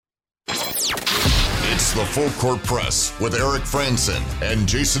It's the Full Court Press with Eric Franson and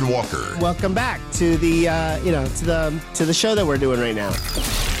Jason Walker. Welcome back to the to the show that we're doing right now.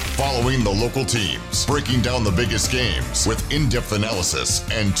 Following the local teams, breaking down the biggest games with in-depth analysis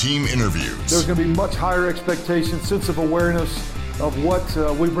and team interviews. There's going to be much higher expectations, sense of awareness of what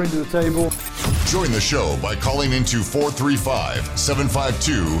we bring to the table. Join the show by calling into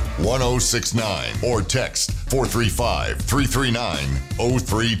 435-752-1069 or text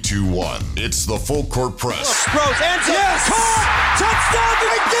 435-339-0321. It's the Full Court Press. Rose, answer. Yes! Caught! Touchdown!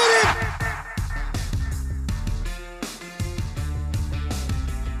 They did it!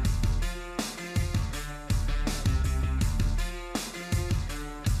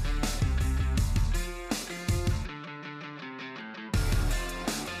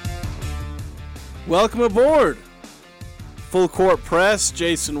 Welcome aboard. Full Court Press,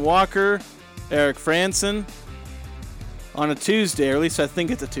 Jason Walker, Eric Franson. On a Tuesday, or at least I think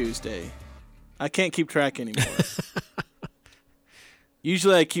it's a Tuesday. I can't keep track anymore.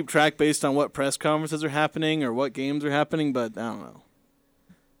 Usually I keep track based on what press conferences are happening or what games are happening, but I don't know.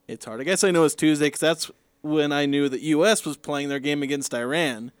 It's hard. I guess I know it's Tuesday because that's when I knew that U.S. was playing their game against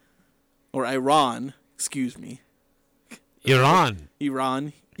Iran. Or Iran, excuse me. Iran.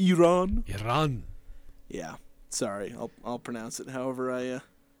 Yeah, sorry. I'll pronounce it however I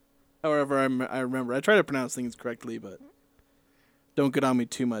remember. I try to pronounce things correctly, but don't get on me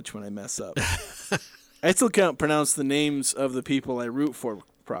too much when I mess up. I still can't pronounce the names of the people I root for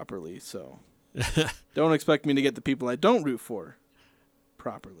properly, so don't expect me to get the people I don't root for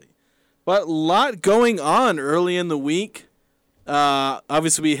properly. But a lot going on early in the week.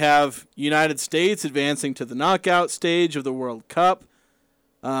 Obviously, we have United States advancing to the knockout stage of the World Cup.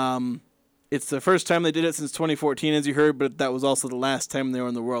 It's the first time they did it since 2014, as you heard, but that was also the last time they were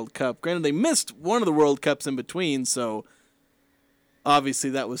in the World Cup. Granted, they missed one of the World Cups in between, so obviously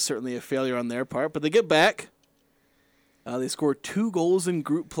that was certainly a failure on their part. But they get back. They scored 2 goals in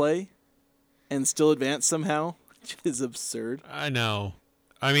group play and still advance somehow, which is absurd. I know.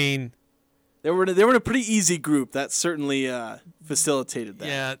 I mean, they were in a pretty easy group. That certainly facilitated that.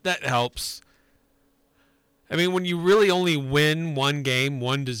 Yeah, that helps. I mean, when you really only win one game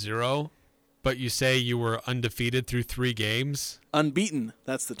 1-0, but you say you were undefeated through 3 games. Unbeaten,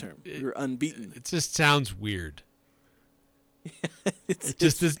 that's the term. You're unbeaten. It just sounds weird. It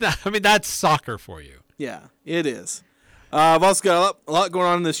just is not. I mean, that's soccer for you. Yeah, it is. I've also got a lot going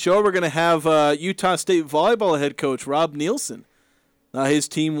on in this show. We're going to have Utah State volleyball head coach Rob Nielsen. His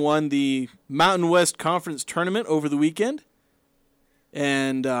team won the Mountain West Conference tournament over the weekend.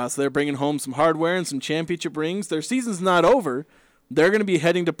 And so they're bringing home some hardware and some championship rings. Their season's not over. They're going to be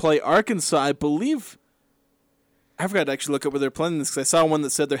heading to play Arkansas. I believe, I forgot to actually look up where they're playing this because I saw one that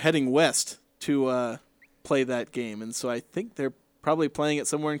said they're heading west to play that game. And so I think they're probably playing it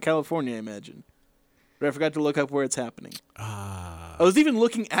somewhere in California, I imagine. But I forgot to look up where it's happening. I was even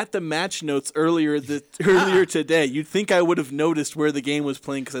looking at the match notes earlier today. You'd think I would have noticed where the game was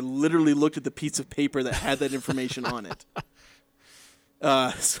playing because I literally looked at the piece of paper that had that information on it.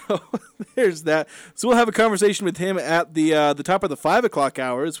 So there's that. So we'll have a conversation with him at the top of the 5 o'clock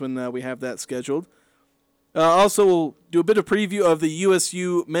hours when we have that scheduled. Also, we'll do a bit of preview of the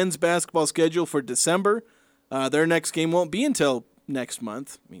USU men's basketball schedule for December. Their next game won't be until next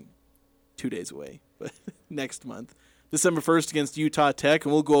month. I mean, 2 days away, but next month. December 1st against Utah Tech,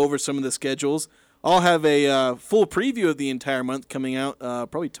 and we'll go over some of the schedules. I'll have a full preview of the entire month coming out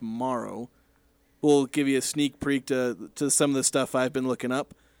probably tomorrow. We'll give you a sneak peek to some of the stuff I've been looking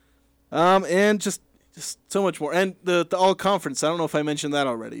up. And just so much more. And the all-conference, I don't know if I mentioned that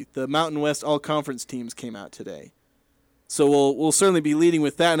already. The Mountain West all-conference teams came out today. So we'll certainly be leading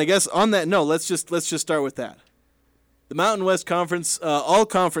with that. And I guess on that note, let's just start with that. The Mountain West Conference,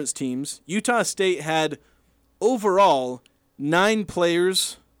 all-conference teams, Utah State had overall 9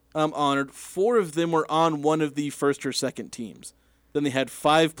 players honored. 4 of them were on one of the first or second teams. Then they had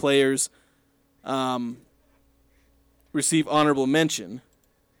 5 players receive honorable mention.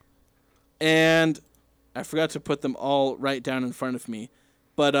 And I forgot to put them all right down in front of me.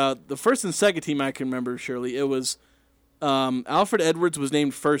 But the first and second team I can remember, surely, it was Alfred Edwards was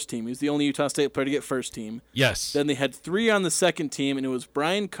named first team. He was the only Utah State player to get first team. Yes. Then they had 3 on the second team, and it was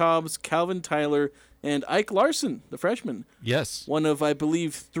Brian Cobbs, Calvin Tyler, and Ike Larson, the freshman. Yes. One of, I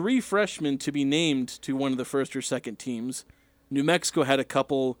believe, 3 freshmen to be named to one of the first or second teams. New Mexico had a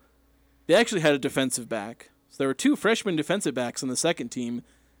couple. They actually had a defensive back. So there were 2 freshman defensive backs on the second team,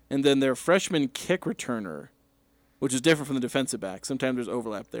 and then their freshman kick returner, which is different from the defensive back. Sometimes there's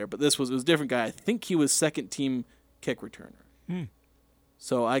overlap there, but it was a different guy. I think he was second team kick returner.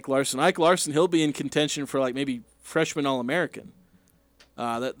 So Ike Larson, he'll be in contention for like maybe freshman All-American.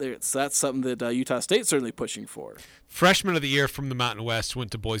 That's something that Utah State's certainly pushing for. Freshman of the year from the Mountain West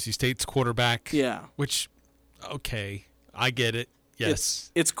went to Boise State's quarterback. Yeah. Which, okay, I get it.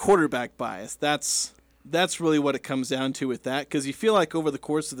 Yes. It's quarterback bias. That's really what it comes down to with that, because you feel like over the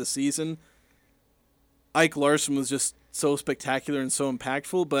course of the season, Ike Larson was just so spectacular and so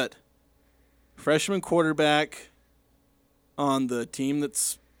impactful, but freshman quarterback on the team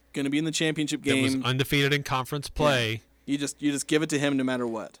that's going to be in the championship game. That was undefeated in conference play. Yeah. You just give it to him no matter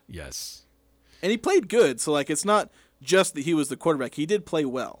what. Yes. And he played good, so like it's not just that he was the quarterback. He did play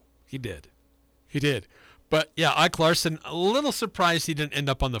well. He did. But yeah, Ike Larson, a little surprised he didn't end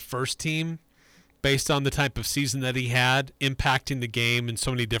up on the first team based on the type of season that he had, impacting the game in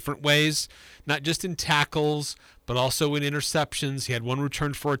so many different ways, not just in tackles, but also in interceptions. He had one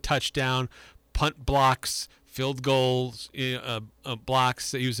return for a touchdown, punt blocks, field goals,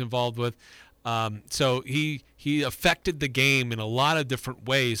 blocks that he was involved with. So he affected the game in a lot of different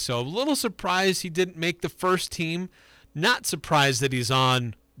ways. So a little surprised he didn't make the first team. Not surprised that he's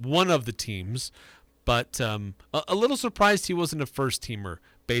on one of the teams, but a little surprised he wasn't a first-teamer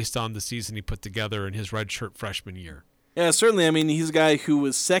based on the season he put together in his redshirt freshman year. Yeah, certainly. I mean, he's a guy who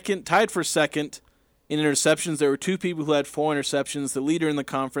was tied for second in interceptions. There were two people who had 4 interceptions. The leader in the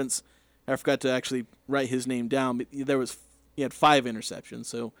conference, I forgot to actually write his name down, but he had 5 interceptions.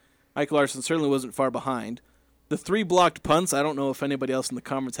 So Ike Larson certainly wasn't far behind. The 3 blocked punts, I don't know if anybody else in the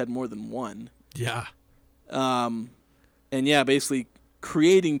conference had more than 1. Yeah. And yeah, basically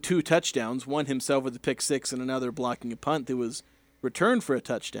creating 2 touchdowns, one himself with a pick 6 and another blocking a punt that was returned for a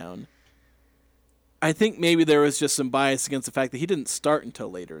touchdown. I think maybe there was just some bias against the fact that he didn't start until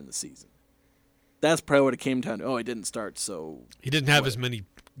later in the season. That's probably what it came down to. Oh, he didn't start, so... He didn't have as many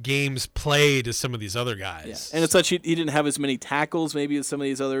games played as some of these other guys. Yeah. And it's such he didn't have as many tackles maybe as some of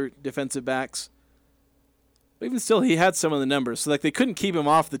these other defensive backs. But even still, he had some of the numbers. So like they couldn't keep him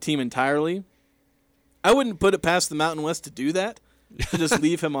off the team entirely. I wouldn't put it past the Mountain West to do that, to just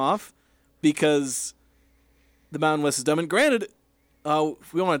leave him off, because the Mountain West is dumb. And granted,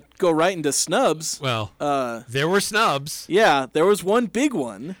 if we want to go right into snubs. Well, there were snubs. Yeah, there was one big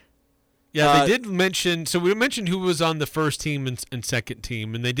one. Yeah, they did mention. So we mentioned who was on the first team and second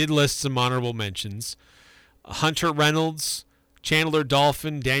team, and they did list some honorable mentions. Hunter Reynolds, Chandler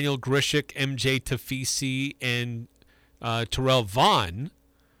Dolphin, Daniel Grishik, MJ Tafisi, and Terrell Vaughn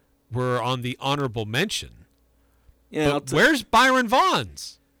were on the honorable mention. Yeah, but where's Byron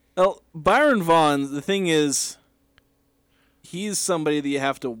Vaughn's? Well, Byron Vaughn, the thing is, he's somebody that you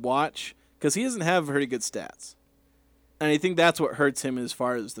have to watch because he doesn't have very good stats. And I think that's what hurts him as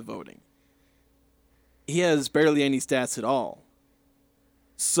far as the voting. He has barely any stats at all.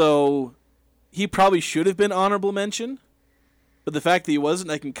 So he probably should have been honorable mention. But the fact that he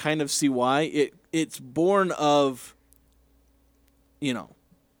wasn't, I can kind of see why. It's born of,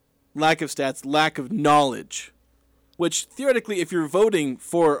 lack of stats, lack of knowledge. Which, theoretically, if you're voting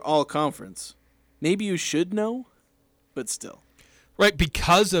for all conference, maybe you should know, but still. Right,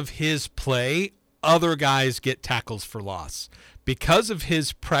 because of his play, other guys get tackles for loss. Because of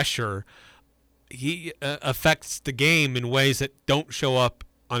his pressure, he affects the game in ways that don't show up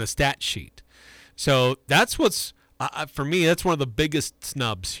on a stat sheet. So that's what's, for me, that's one of the biggest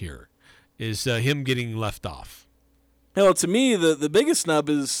snubs here, is him getting left off. Well, to me, the biggest snub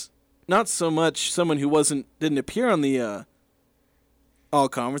is not so much someone who didn't appear on the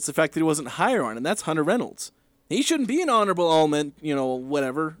all-conference, the fact that he wasn't higher on, and that's Hunter Reynolds. He shouldn't be an honorable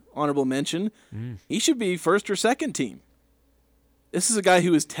honorable mention. He should be first or second team. This is a guy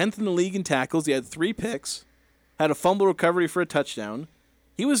who was 10th in the league in tackles. He had 3 picks, had a fumble recovery for a touchdown.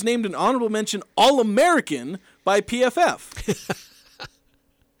 He was named an honorable mention All-American by PFF.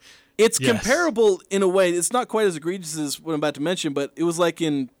 It's comparable in a way. It's not quite as egregious as what I'm about to mention, but it was like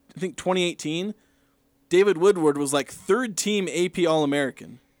in, I think, 2018, David Woodward was like 3rd team AP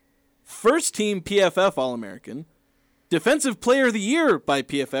All-American. First team PFF All-American, Defensive Player of the Year by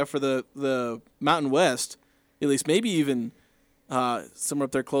PFF for the Mountain West, at least maybe even somewhere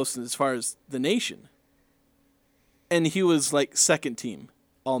up there close as far as the nation. And he was like 2nd team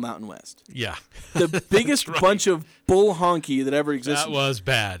All-Mountain West. Yeah. The biggest bunch of bull honky that ever existed. That was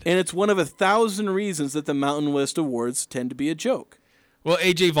bad. And it's one of 1,000 reasons that the Mountain West Awards tend to be a joke. Well,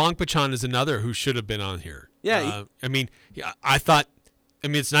 AJ Vongpachan is another who should have been on here. Yeah. I thought,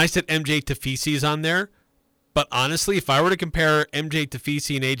 it's nice that MJ Tafisi is on there, but honestly, if I were to compare MJ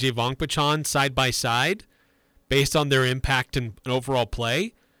Tafisi and AJ Vongpachan side by side, based on their impact and overall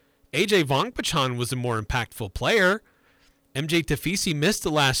play, AJ Vongpachan was a more impactful player. MJ Tafisi missed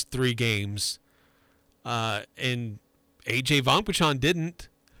the last 3 games, and AJ Vongpachan didn't.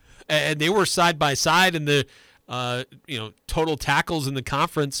 And they were side by side in the total tackles in the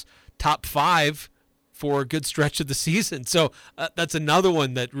conference, top 5 for a good stretch of the season. So that's another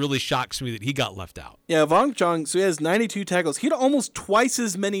one that really shocks me that he got left out. Yeah, Vong Chong, so he has 92 tackles. He had almost twice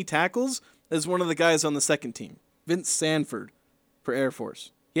as many tackles as one of the guys on the second team, Vince Sanford for Air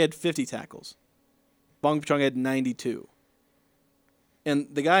Force. He had 50 tackles. Vong Chong had 92. And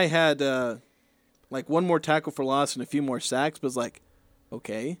the guy had one more tackle for loss and a few more sacks, but it's like,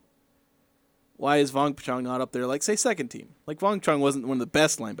 okay, why is Vong Chong not up there, like, say, second team? Like, Vong Chong wasn't one of the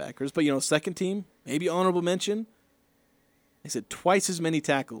best linebackers, but, second team, maybe honorable mention. They said twice as many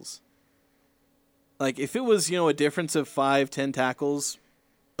tackles. Like, if it was, a difference of 5-10 tackles,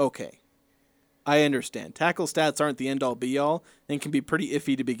 okay. I understand. Tackle stats aren't the end-all, be-all, and can be pretty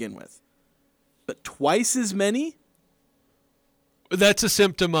iffy to begin with. But twice as many? That's a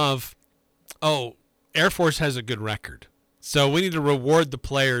symptom of, Air Force has a good record. So we need to reward the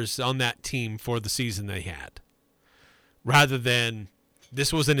players on that team for the season they had. Rather than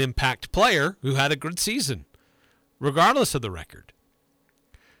this was an impact player who had a good season, regardless of the record.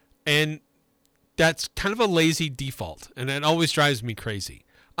 And that's kind of a lazy default, and it always drives me crazy.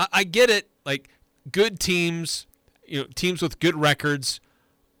 I get it, like good teams, teams with good records,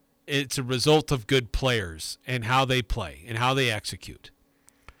 it's a result of good players and how they play and how they execute.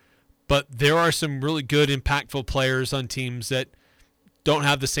 But there are some really good, impactful players on teams that don't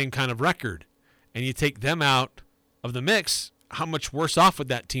have the same kind of record. And you take them out of the mix, how much worse off would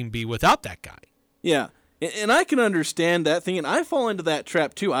that team be without that guy? Yeah, and I can understand that thing, and I fall into that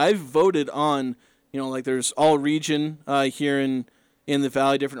trap too. I've voted on, there's all-region here in the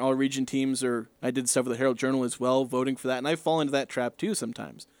Valley, different all-region teams, or I did stuff with the Herald Journal as well, voting for that, and I fall into that trap too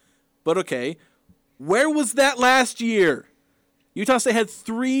sometimes. But okay, where was that last year? Utah State had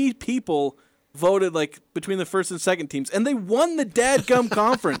 3 people voted between the first and second teams, and they won the dadgum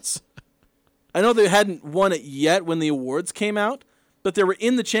conference. I know they hadn't won it yet when the awards came out, but they were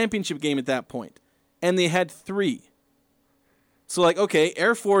in the championship game at that point, and they had 3. So okay,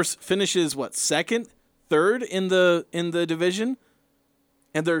 Air Force finishes second, third in the division,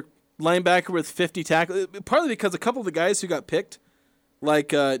 and their linebacker with 50 tackles. Partly because a couple of the guys who got picked,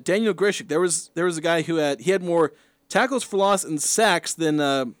 Daniel Grishik, there was a guy who had more tackles for loss and sacks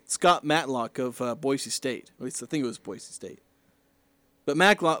than Scott Matlock of Boise State. At least I think it was Boise State. But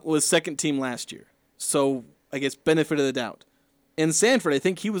Matlock was second team last year, so I guess benefit of the doubt. And Sanford, I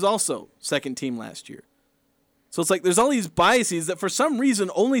think he was also second team last year. So it's there's all these biases that for some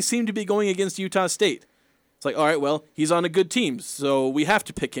reason only seem to be going against Utah State. It's all right, well, he's on a good team, so we have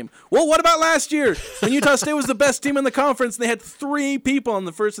to pick him. Well, what about last year when Utah State was the best team in the conference and they had 3 people on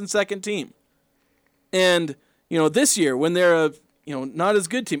the first and second team? And this year, when they're a not as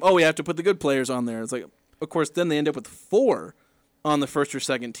good team, we have to put the good players on there. It's of course, then they end up with 4 on the first or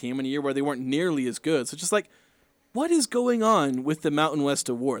second team in a year where they weren't nearly as good. So just what is going on with the Mountain West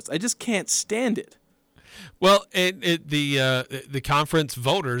Awards? I just can't stand it. Well, the conference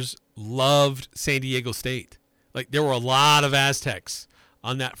voters loved San Diego State. There were a lot of Aztecs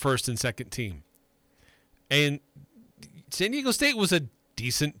on that first and second team. And San Diego State was a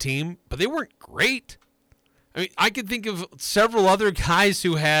decent team, but they weren't great. I mean, I could think of several other guys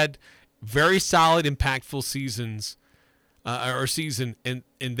who had very solid, impactful seasons and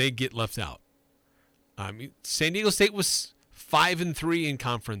they get left out. I mean, San Diego State was 5-3 in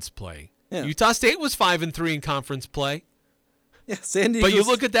conference play. Yeah. Utah State was 5-3 in conference play. Yeah, San Diego. But you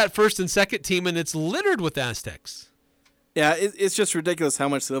look at that first and second team, and it's littered with Aztecs. Yeah, it's just ridiculous how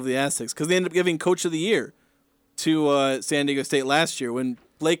much they love the Aztecs because they ended up giving Coach of the Year to San Diego State last year when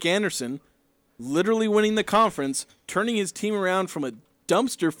Blake Anderson, literally winning the conference, turning his team around from a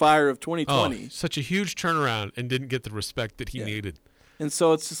dumpster fire of 2020. Such a huge turnaround and didn't get the respect that he needed. And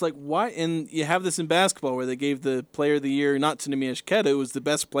so it's just why? And you have this in basketball where they gave the player of the year not to Neemias Queta, who was the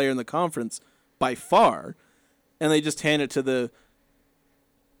best player in the conference by far, and they just hand it to the,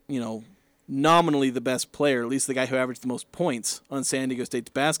 nominally the best player, at least the guy who averaged the most points on San Diego State's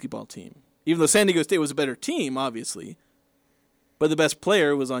basketball team. Even though San Diego State was a better team, obviously, but the best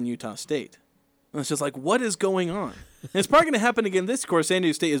player was on Utah State. And it's just what is going on? And it's probably going to happen again this course. San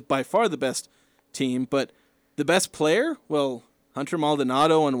Diego State is by far the best team, but the best player, well, Hunter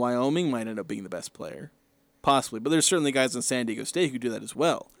Maldonado in Wyoming might end up being the best player. Possibly. But there's certainly guys in San Diego State who do that as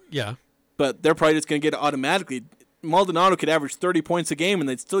well. Yeah. But they're probably just going to get it automatically. Maldonado could average 30 points a game, and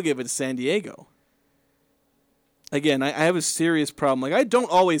they'd still give it to San Diego. Again, I have a serious problem. I don't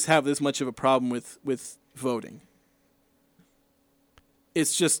always have this much of a problem with voting.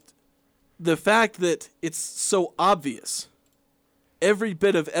 It's just the fact that it's so obvious. Every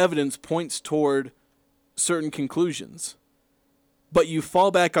bit of evidence points toward certain conclusions. But you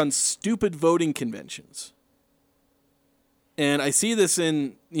fall back on stupid voting conventions. And I see this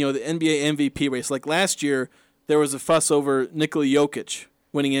in, the NBA MVP race. Like last year, there was a fuss over Nikola Jokic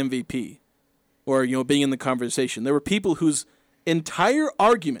winning MVP or, being in the conversation. There were people whose entire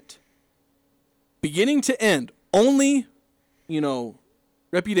argument, beginning to end, only,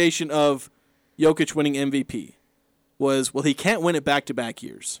 reputation of Jokic winning MVP was, well, he can't win it back-to-back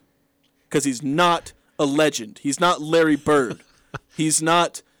years because he's not a legend. He's not Larry Bird. He's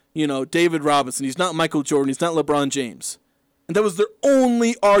not, David Robinson. He's not Michael Jordan. He's not LeBron James. And that was their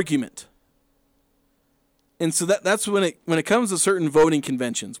only argument. And so that's when it comes to certain voting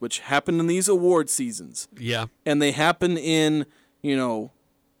conventions, which happen in these award seasons. Yeah. And they happen in, in a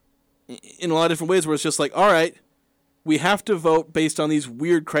lot of different ways where it's just like, all right, we have to vote based on these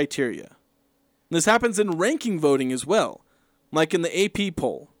weird criteria. And this happens in ranking voting as well, like in the AP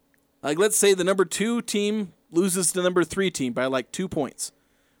poll. Like, let's say the number 2 team loses to the number 3 team by like 2 points.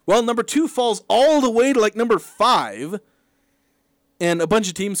 Well, number 2 falls all the way to like number 5, and a bunch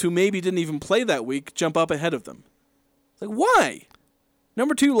of teams who maybe didn't even play that week jump up ahead of them. It's like, why?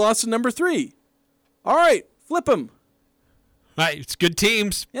 Number 2 lost to number 3. All right, flip them. Right, it's good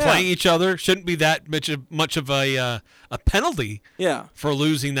teams playing each other. Shouldn't be that much of a penalty for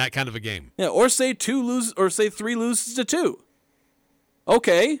losing that kind of a game. Yeah, or say 3 loses to 2.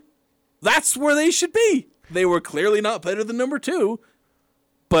 Okay, that's where they should be. They were clearly not better than number 2,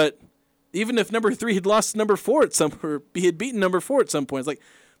 but even if number 3 had lost to number 4 or he had beaten number 4 at some point, it's like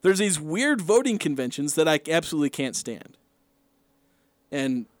there's these weird voting conventions that I absolutely can't stand.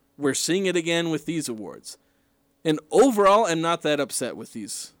 And we're seeing it again with these awards. And overall, I'm not that upset with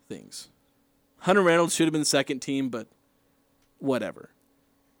these things. Hunter Reynolds should have been second team, but whatever.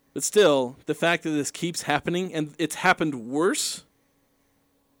 But still, the fact that this keeps happening, and it's happened worse,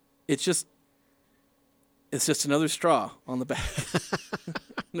 it's just another straw on the back.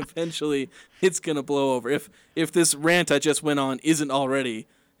 And eventually, it's going to blow over. If this rant I just went on isn't already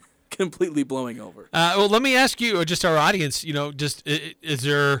completely blowing over. Well, let me ask you, or just our audience, is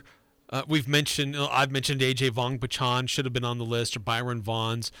there... I've mentioned AJ Vong-Bachan should have been on the list, or Byron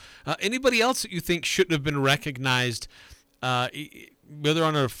Vaughns. Anybody else that you think shouldn't have been recognized, whether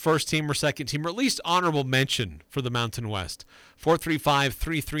on a first team or second team, or at least honorable mention for the Mountain West?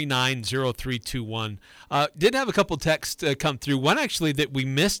 435-339-0321. Did have a couple texts come through. One actually that we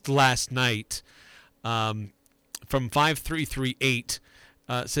missed last night from 5338.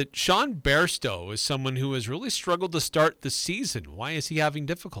 Said Sean Bairstow is someone who has really struggled to start the season. Why is he having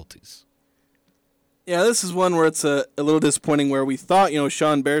difficulties? Yeah, this is one where it's a little disappointing, where we thought,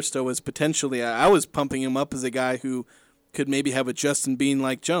 Sean Bairstow was potentially, I was pumping him up as a guy who could maybe have a Justin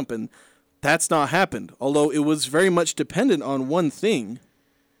Bean-like jump, and that's not happened. Although it was very much dependent on one thing,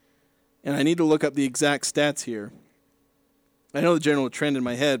 and I need to look up the exact stats here. I know the general trend in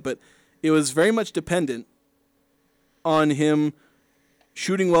my head, but it was very much dependent on him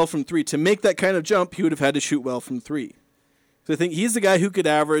shooting well from 3. To make that kind of jump, he would have had to shoot well from 3. So I think he's the guy who could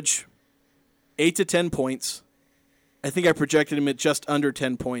average 8 to 10 points. I think I projected him at just under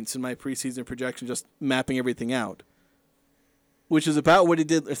 10 points in my preseason projection, just mapping everything out, which is about what he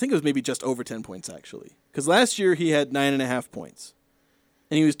did. I think it was maybe just over 10 points, actually, because last year he had 9.5 points,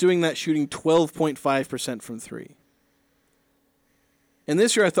 and he was doing that shooting 12.5% from 3. And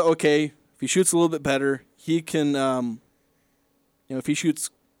this year I thought, okay, if he shoots a little bit better, he can... if he shoots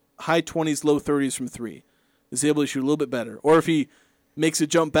high 20s, low 30s from 3, is able to shoot a little bit better. Or if he makes a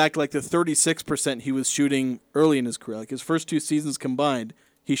jump back like the 36% he was shooting early in his career, like his first 2 seasons combined,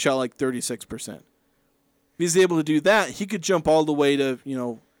 he shot like 36%. If he's able to do that, he could jump all the way to,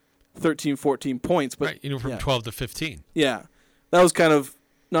 13, 14 points. But, right, from 12 to 15. Yeah. That was kind of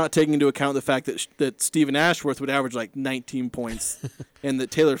not taking into account the fact that Stephen Ashworth would average like 19 points and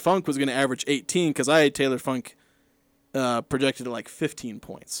that Taylor Funk was going to average 18, because I had Taylor Funk projected at like 15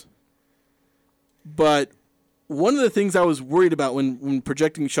 points. But one of the things I was worried about when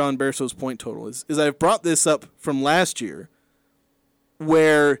projecting Sean Bairstow's point total is I've brought this up from last year,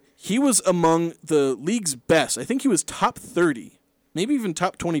 where he was among the league's best. I think he was top 30, maybe even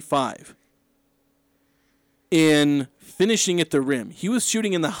top 25 in finishing at the rim. He was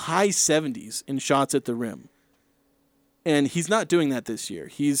shooting in the high 70s in shots at the rim. And he's not doing that this year.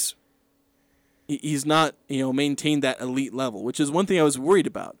 He's not, maintained that elite level, which is one thing I was worried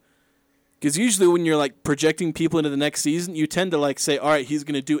about. Because usually when you're like projecting people into the next season, you tend to like say, all right, he's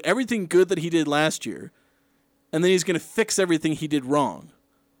going to do everything good that he did last year, and then he's going to fix everything he did wrong.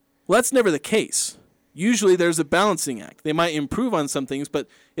 Well, that's never the case. Usually there's a balancing act. They might improve on some things, but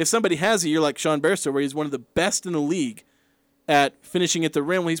if somebody has a year like Sean Bairstow, where he's one of the best in the league at finishing at the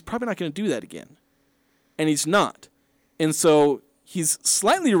rim, well, he's probably not going to do that again. And he's not. And so he's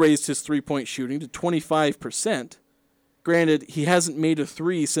slightly raised his three-point shooting to 25%, Granted, he hasn't made a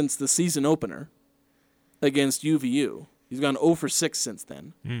 3 since the season opener against UVU. He's gone 0 for 6 since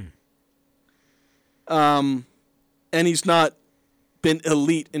then. And he's not been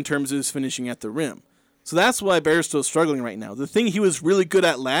elite in terms of his finishing at the rim. So that's why Bairstow's struggling right now. The thing he was really good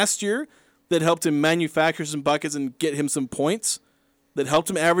at last year that helped him manufacture some buckets and get him some points, that helped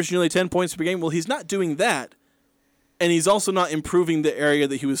him average nearly 10 points per game, well, he's not doing that. And he's also not improving the area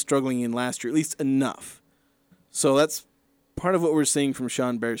that he was struggling in last year, at least enough. So that's part of what we're seeing from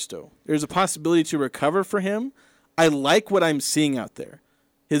Sean Bairstow. There's a possibility to recover for him. I like what I'm seeing out there.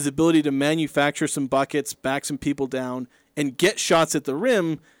 His ability to manufacture some buckets, back some people down, and get shots at the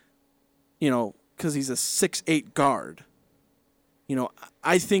rim, because he's a 6'8" guard.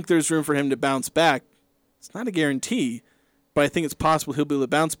 I think there's room for him to bounce back. It's not a guarantee, but I think it's possible he'll be able to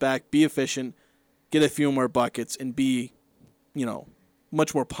bounce back, be efficient, get a few more buckets, and be,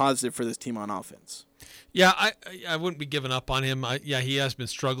 much more positive for this team on offense. Yeah, I wouldn't be giving up on him. He has been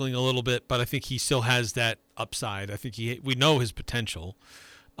struggling a little bit, but I think he still has that upside. I think we know his potential.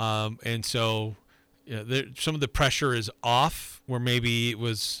 And so some of the pressure is off where maybe he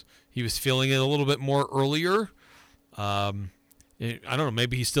was feeling it a little bit more earlier. I don't know,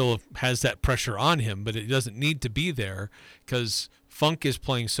 maybe he still has that pressure on him, but it doesn't need to be there because Funk is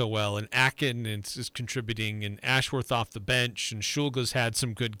playing so well, and Akin is contributing, and Ashworth off the bench, and Shulga's had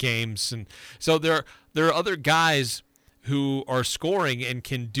some good games. And so there are other guys who are scoring and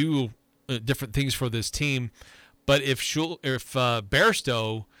can do different things for this team. But if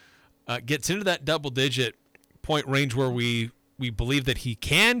Bairstow gets into that double-digit point range where we believe that he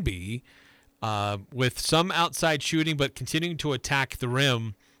can be, with some outside shooting but continuing to attack the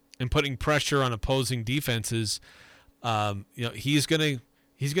rim and putting pressure on opposing defenses, he's going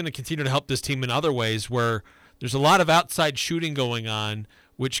to continue to help this team in other ways where there's a lot of outside shooting going on,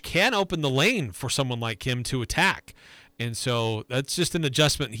 which can open the lane for someone like him to attack. And so that's just an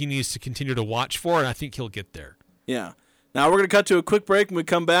adjustment he needs to continue to watch for, and I think he'll get there. Yeah. Now we're going to cut to a quick break. When we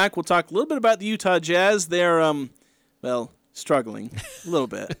come back, we'll talk a little bit about the Utah Jazz. They're, struggling a little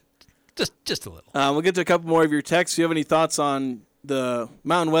bit. Just a little. We'll get to a couple more of your texts. If you have any thoughts on the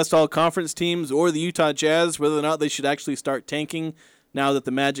Mountain West All-Conference teams or the Utah Jazz, whether or not they should actually start tanking now that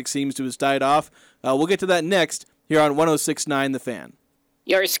the magic seems to have died off, we'll get to that next here on 106.9 The Fan.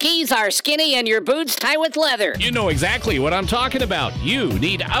 Your skis are skinny and your boots tie with leather. You know exactly what I'm talking about. You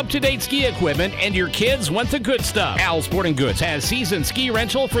need up-to-date ski equipment, and your kids want the good stuff. Al Sporting Goods has season ski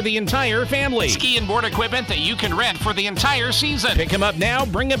rental for the entire family. Ski and board equipment that you can rent for the entire season. Pick them up now,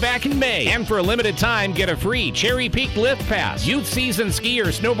 bring them back in May. And for a limited time, get a free Cherry Peak Lift Pass. Youth season ski or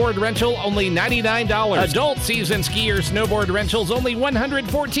snowboard rental, only $99. Adult season ski or snowboard rentals, only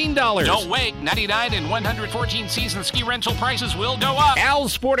 $114. Don't wait. 99 and 114 season ski rental prices will go up. Al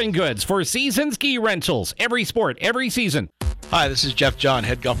Sporting Goods for season ski rentals. Every sport, every season. Hi, this is Jeff John,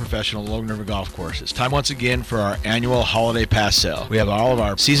 head golf professional at Logan River Golf Course. It's time once again for our annual holiday pass sale. We have all of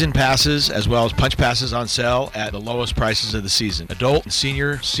our season passes as well as punch passes on sale at the lowest prices of the season. Adult and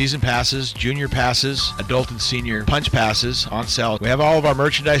senior season passes, junior passes, adult and senior punch passes on sale. We have all of our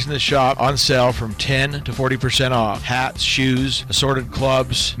merchandise in the shop on sale from 10 to 40% off. Hats, shoes, assorted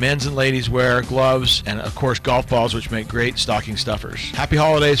clubs, men's and ladies wear, gloves, and of course golf balls, which make great stocking stuffers. Happy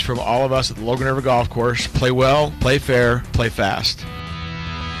holidays from all of us at the Logan River Golf Course. Play well, play fair, play fast.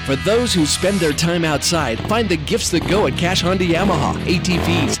 For those who spend their time outside, find the gifts that go at Cash Honda Yamaha.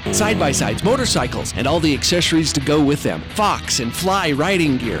 ATVs, side-by-sides, motorcycles, and all the accessories to go with them. Fox and Fly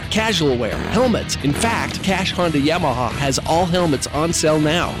riding gear, casual wear, helmets. In fact, Cash Honda Yamaha has all helmets on sale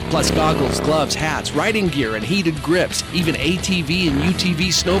now. Plus goggles, gloves, hats, riding gear, and heated grips. Even ATV and UTV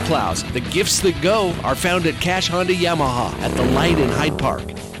snowplows. The gifts that go are found at Cash Honda Yamaha at the Light in Hyde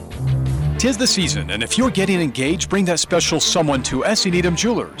Park. 'Tis the season, and if you're getting engaged, bring that special someone to S.E. Needham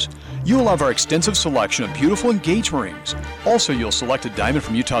Jewelers. You'll love our extensive selection of beautiful engagement rings. Also, you'll select a diamond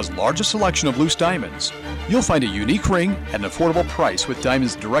from Utah's largest selection of loose diamonds. You'll find a unique ring at an affordable price with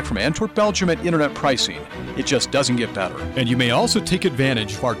diamonds direct from Antwerp, Belgium at internet pricing. It just doesn't get better. And you may also take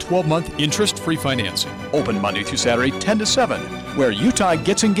advantage of our 12-month interest-free financing. Open Monday through Saturday, 10 to 7, where Utah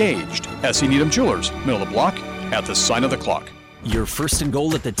gets engaged. S.E. Needham Jewelers, middle of the block, at the sign of the clock. You're first and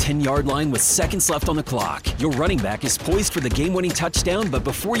goal at the 10-yard line with seconds left on the clock. Your running back is poised for the game-winning touchdown, but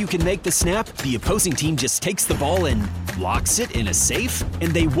before you can make the snap, the opposing team just takes the ball and locks it in a safe,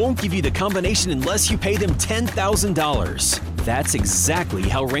 and they won't give you the combination unless you pay them $10,000. That's exactly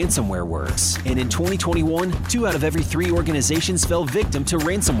how ransomware works. And in 2021, 2 out of every 3 organizations fell victim to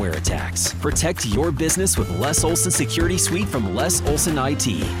ransomware attacks. Protect your business with Les Olson Security Suite from Les Olson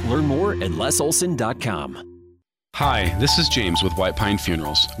IT. Learn more at lesolson.com. Hi, this is James with White Pine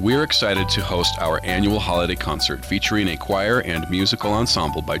Funerals. We're excited to host our annual holiday concert featuring a choir and musical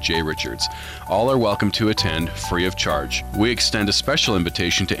ensemble by Jay Richards. All are welcome to attend free of charge. We extend a special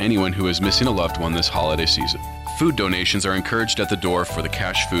invitation to anyone who is missing a loved one this holiday season. Food donations are encouraged at the door for the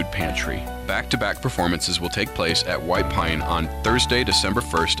Cash Food Pantry. Back-to-back performances will take place at White Pine on Thursday, December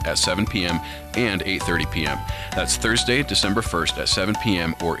 1st at 7 p.m. and 8:30 p.m. That's Thursday, December 1st at 7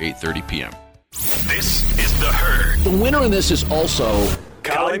 p.m. or 8:30 p.m. This is The Herd. The winner in this is also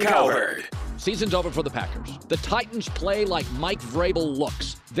Colin Cowherd. Season's over for the Packers. The Titans play like Mike Vrabel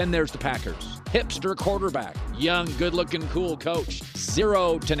looks. Then there's the Packers. Hipster quarterback, young, good-looking, cool coach.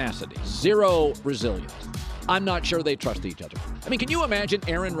 Zero tenacity, zero resilience. I'm not sure they trust each other. I mean, can you imagine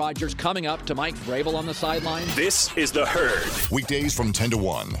Aaron Rodgers coming up to Mike Vrabel on the sideline? This is The Herd. Weekdays from 10 to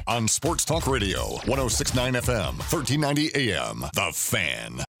 1 on Sports Talk Radio, 106.9 FM, 1390 AM. The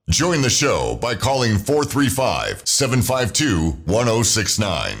Fan. Join the show by calling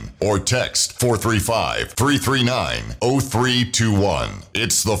 435-752-1069 or text 435-339-0321.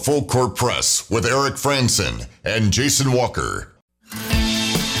 It's the Full Court Press with Eric Franson and Jason Walker.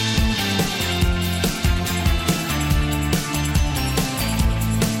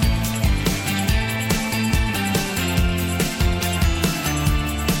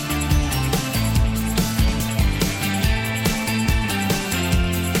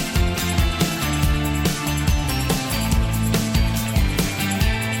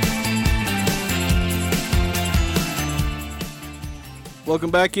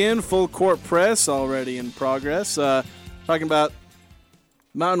 Welcome back in. Full Court Press already in progress. Talking about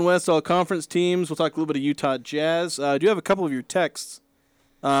Mountain West All-Conference teams. We'll talk a little bit of Utah Jazz. Do you have a couple of your texts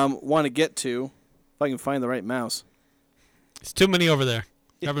want to get to? If I can find the right mouse. It's too many over there.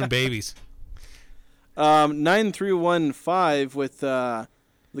 Having babies. 9315 with a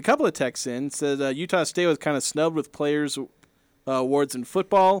couple of texts in. Said Utah State was kind of snubbed with players awards in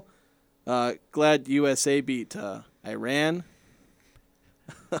football. Glad USA beat Iran.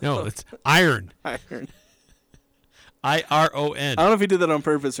 No, it's iron. Iron. I-R-O-N. I don't know if he did that on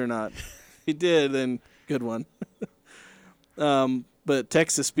purpose or not. If he did, then good one. But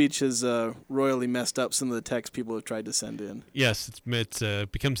text-to-speech has royally messed up some of the text people have tried to send in. Yes,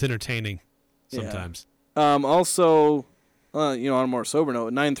 it becomes entertaining sometimes. Yeah. Also, on a more sober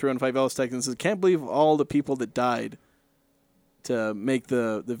note, 9315 Ellis Texans says, can't believe all the people that died to make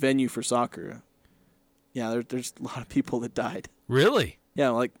the venue for soccer. Yeah, there's a lot of people that died. Really?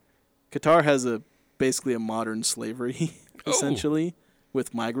 Yeah, like Qatar has basically a modern slavery, essentially,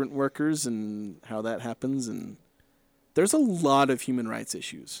 with migrant workers and how that happens. And there's a lot of human rights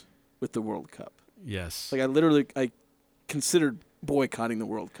issues with the World Cup. Yes. Like I considered boycotting the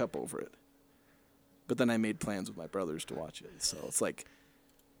World Cup over it. But then I made plans with my brothers to watch it. So it's like,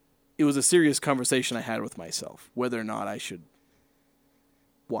 it was a serious conversation I had with myself, whether or not I should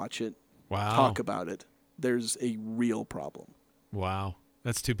watch it, talk about it. There's a real problem. Wow.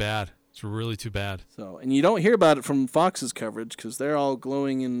 That's too bad. It's really too bad. So, and you don't hear about it from Fox's coverage because they're all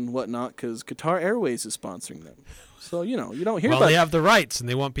glowing and whatnot because Qatar Airways is sponsoring them. So, you don't hear about it. Well, they have the rights and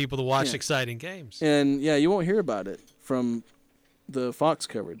they want people to watch exciting games. And, you won't hear about it from the Fox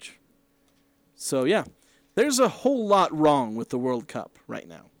coverage. So, there's a whole lot wrong with the World Cup right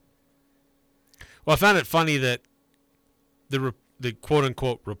now. Well, I found it funny that the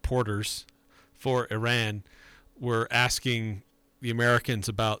quote-unquote reporters for Iran were asking the Americans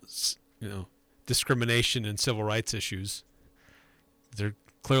about, discrimination and civil rights issues. They're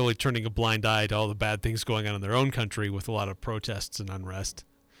clearly turning a blind eye to all the bad things going on in their own country with a lot of protests and unrest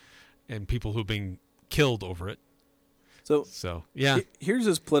and people who've been killed over it. So yeah. Here's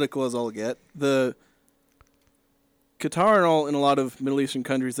as political as I'll get. The Qatar and a lot of Middle Eastern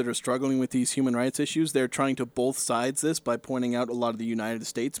countries that are struggling with these human rights issues, they're trying to both sides this by pointing out a lot of the United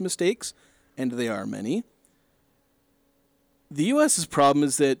States mistakes, and they are many. The U.S.'s problem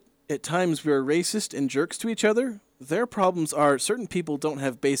is that at times we're racist and jerks to each other. Their problems are certain people don't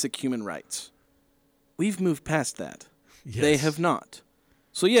have basic human rights. We've moved past that. Yes. They have not.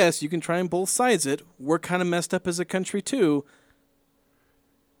 So yes, you can try and both sides it. We're kind of messed up as a country too.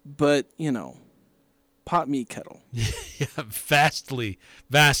 But, pot meat kettle. Yeah, vastly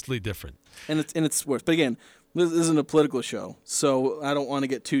different. And it's worse. But again, this isn't a political show, so I don't want to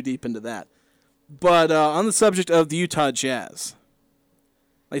get too deep into that. But on the subject of the Utah Jazz,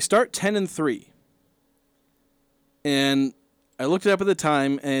 they start 10-3. And I looked it up at the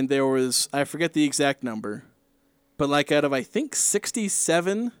time, and there was, I forget the exact number, but like out of, I think,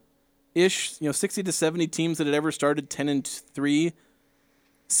 67-ish, 60 to 70 teams that had ever started 10-3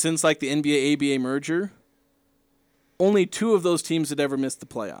 since like the NBA-ABA merger, only 2 of those teams had ever missed the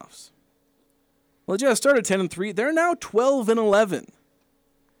playoffs. Well, the Jazz started 10-3. They're now 12-11.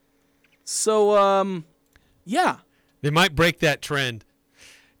 So, yeah. They might break that trend.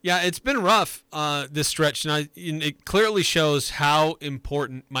 Yeah, it's been rough this stretch, and it clearly shows how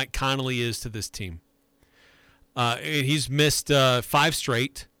important Mike Conley is to this team. He's missed 5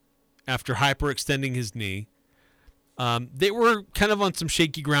 straight after hyperextending his knee. They were kind of on some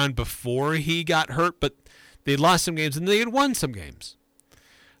shaky ground before he got hurt, but they lost some games and they had won some games.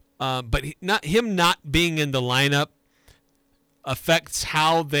 But him not being in the lineup affects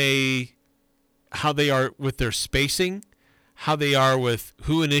how they are with their spacing, how they are with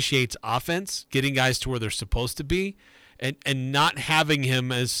who initiates offense, getting guys to where they're supposed to be, and not having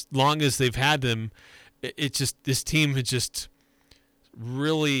him as long as they've had him. It's just this team has just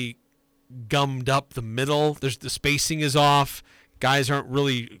really gummed up the middle. The spacing is off. Guys aren't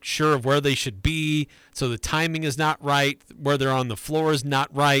really sure of where they should be, so the timing is not right. Where they're on the floor is not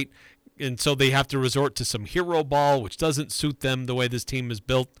right, and so they have to resort to some hero ball, which doesn't suit them the way this team is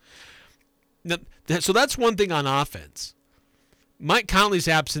built. So that's one thing on offense. Mike Conley's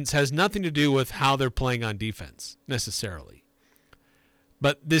absence has nothing to do with how they're playing on defense, necessarily.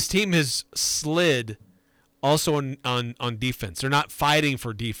 But this team has slid also on defense. They're not fighting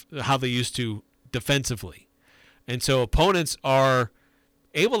for how they used to defensively. And so opponents are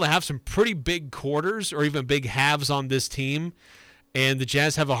able to have some pretty big quarters or even big halves on this team, and the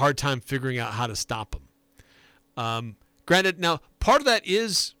Jazz have a hard time figuring out how to stop them. Granted, now, part of that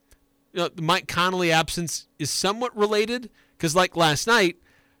is the Mike Conley absence is somewhat related, because like last night,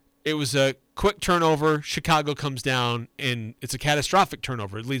 it was a quick turnover, Chicago comes down, and it's a catastrophic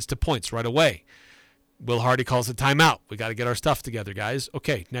turnover. It leads to points right away. Will Hardy calls a timeout. We got to get our stuff together, guys.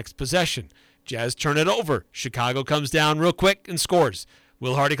 Okay, next possession. Jazz turn it over. Chicago comes down real quick and scores.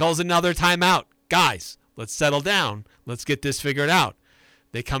 Will Hardy calls another timeout. Guys, let's settle down. Let's get this figured out.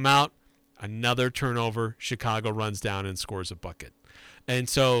 They come out, another turnover. Chicago runs down and scores a bucket. And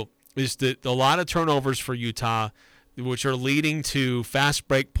so there's a lot of turnovers for Utah, which are leading to fast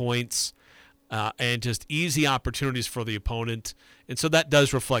break points and just easy opportunities for the opponent. And so that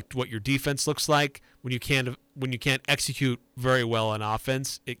does reflect what your defense looks like. When you can't execute very well on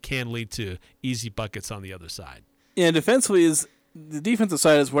offense, it can lead to easy buckets on the other side. Yeah, defensively the defensive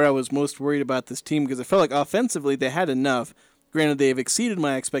side is where I was most worried about this team, because I felt like offensively they had enough. Granted, they have exceeded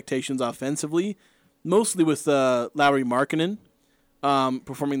my expectations offensively, mostly with Lauri Markkanen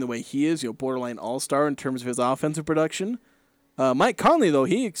performing the way he is, borderline all-star in terms of his offensive production. Mike Conley, though,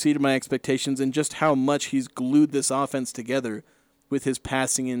 he exceeded my expectations in just how much he's glued this offense together with his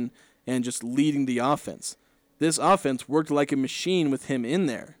passing and just leading the offense. This offense worked like a machine with him in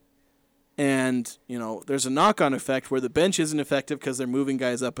there. And, there's a knock-on effect where the bench isn't effective because they're moving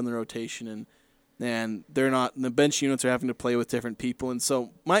guys up in the rotation and they're not, the bench units are having to play with different people. And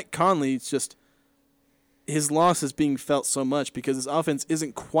so Mike Conley, it's just, his loss is being felt so much because his offense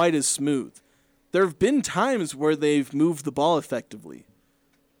isn't quite as smooth. There have been times where they've moved the ball effectively.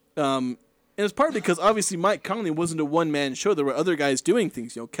 And it's partly because obviously Mike Conley wasn't a one-man show. There were other guys doing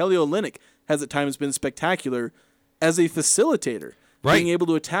things. Kelly Olynyk has at times been spectacular as a facilitator. Right. Being able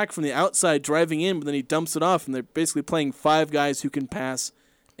to attack from the outside, driving in, but then he dumps it off, and they're basically playing 5 guys who can pass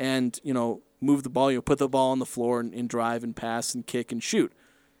and, move the ball, put the ball on the floor and drive and pass and kick and shoot.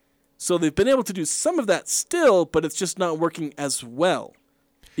 So they've been able to do some of that still, but it's just not working as well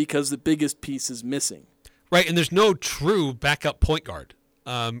because the biggest piece is missing. Right, and there's no true backup point guard.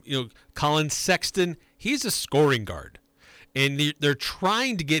 Colin Sexton, he's a scoring guard, and they're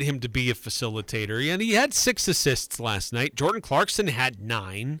trying to get him to be a facilitator. And he had 6 assists last night. Jordan Clarkson had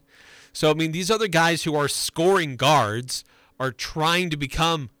 9. So, these other guys who are scoring guards are trying to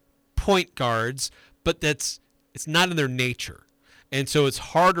become point guards, but it's not in their nature. And so it's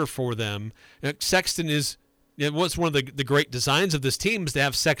harder for them. Sexton is, what's one of the great designs of this team is to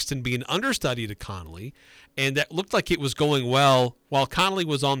have Sexton be an understudy to Conley. And that looked like it was going well while Conley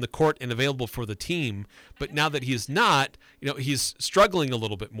was on the court and available for the team. But now that he's not, he's struggling a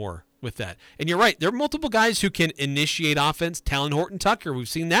little bit more with that. And you're right. There are multiple guys who can initiate offense. Talon Horton-Tucker, we've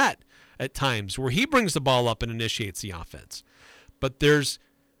seen that at times where he brings the ball up and initiates the offense. But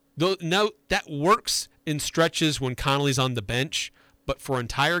that works in stretches when Conley's on the bench. But for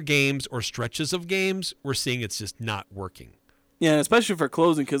entire games or stretches of games, we're seeing it's just not working. Yeah, especially for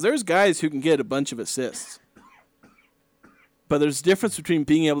closing, because there's guys who can get a bunch of assists. But there's a difference between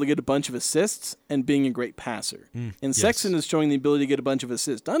being able to get a bunch of assists and being a great passer. And Sexton is showing the ability to get a bunch of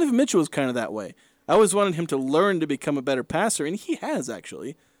assists. Donovan Mitchell was kind of that way. I always wanted him to learn to become a better passer, and he has,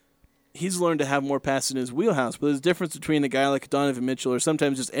 actually. He's learned to have more passes in his wheelhouse. But there's a difference between a guy like Donovan Mitchell or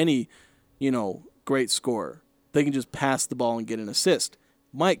sometimes just any, great scorer. They can just pass the ball and get an assist.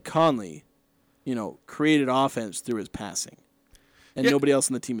 Mike Conley created offense through his passing. And nobody else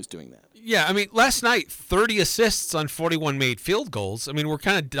on the team is doing that. Yeah, I mean, last night, 30 assists on 41 made field goals. I mean, we're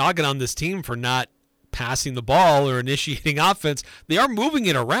kind of dogging on this team for not passing the ball or initiating offense. They are moving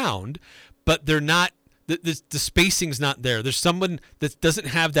it around, but they're not the spacing's not there. There's someone that doesn't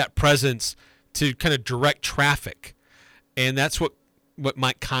have that presence to kind of direct traffic, and that's what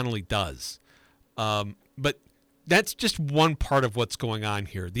Mike Conley does. But that's just one part of what's going on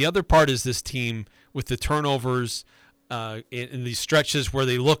here. The other part is this team with the turnovers in these stretches where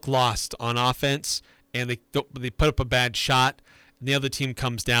they look lost on offense and they put up a bad shot, and the other team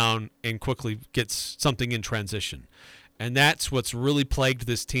comes down and quickly gets something in transition. And that's what's really plagued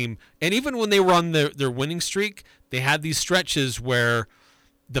this team. And even when they were on their winning streak, they had these stretches where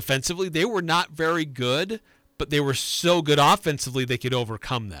defensively they were not very good, but they were so good offensively they could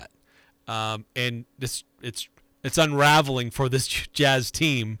overcome that. And it's unraveling for this Jazz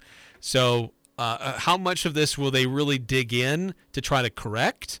team. So how much of this will they really dig in to try to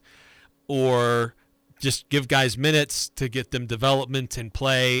correct, or just give guys minutes to get them development and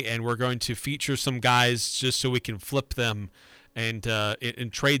play, and we're going to feature some guys just so we can flip them and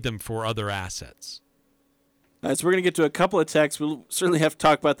trade them for other assets? All right, so we're going to get to a couple of texts. We'll certainly have to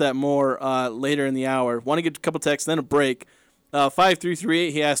talk about that more later in the hour. Want to get to a couple of texts, then a break.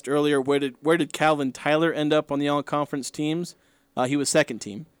 5338, he asked earlier, where did Calvin Tyler end up on the all-conference teams? He was second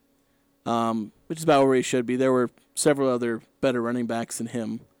team, which is about where he should be. There were several other better running backs than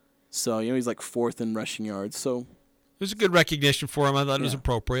him. So, he's like fourth in rushing yards. So it was a good recognition for him. I thought it was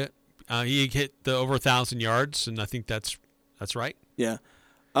appropriate. He hit over 1,000 yards, and I think that's right. Yeah.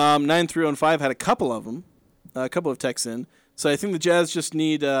 9315 had a couple of them, a couple of texts in. So I think the Jazz just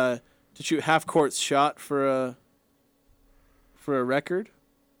need to shoot half-court shot for a record.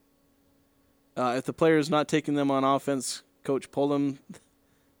 If the player is not taking them on offense, coach, pull them.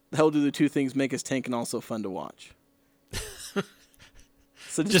 That'll do the two things: make us tank and also fun to watch.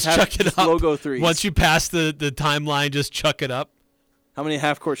 So just chuck it up. Logo threes. Once you pass the timeline, just chuck it up. How many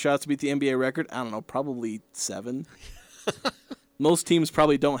half-court shots beat the NBA record? I don't know, probably 7. Most teams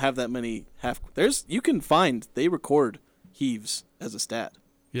probably don't have that many you can find, they record heaves as a stat.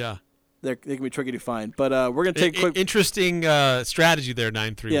 Yeah. They can be tricky to find. But we're going to take a quick... Interesting strategy there,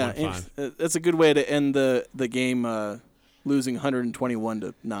 9315. Yeah, that's a good way to end the game losing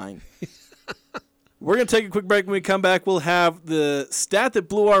 121-9. We're going to take a quick break. When we come back, we'll have the stat that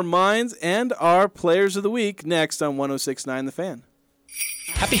blew our minds and our players of the week next on 106.9 The Fan.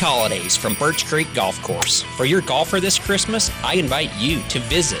 Happy holidays from Birch Creek Golf Course. For your golfer this Christmas, I invite you to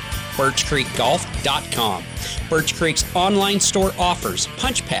visit birchcreekgolf.com. Birch Creek's online store offers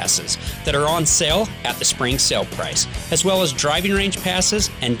punch passes that are on sale at the spring sale price, as well as driving range passes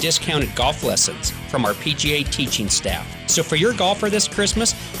and discounted golf lessons from our PGA teaching staff. So for your golfer this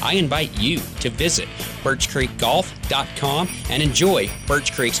Christmas, I invite you to visit birchcreekgolf.com and enjoy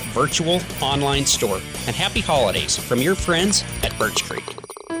Birch Creek's virtual online store. And happy holidays from your friends at Birch Creek.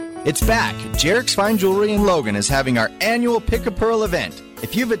 It's back. Jarek's Fine Jewelry in Logan is having our annual Pick a Pearl event.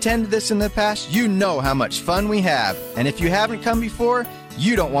 If you've attended this in the past, you know how much fun we have. And if you haven't come before,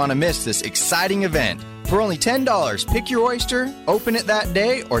 you don't want to miss this exciting event. For only $10, pick your oyster, open it that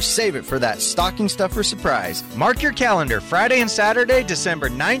day, or save it for that stocking stuffer surprise. Mark your calendar, Friday and Saturday, December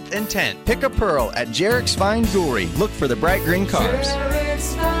 9th and 10th. Pick a Pearl at Jarek's Fine Jewelry. Look for the bright green cars.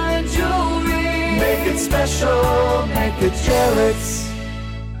 Jarek's Fine Jewelry. Make it special. Make it Jarek's.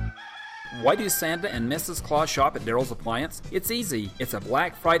 Why do Santa and Mrs. Claus shop at Daryl's Appliance? It's easy. It's a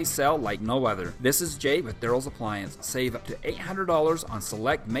Black Friday sale like no other. This is Jay with Daryl's Appliance. Save up to $800 on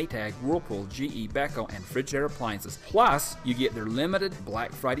select Maytag, Whirlpool, GE, Beko, and Frigidaire appliances. Plus, you get their limited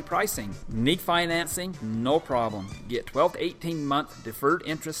Black Friday pricing. Need financing? No problem. Get 12 to 18-month deferred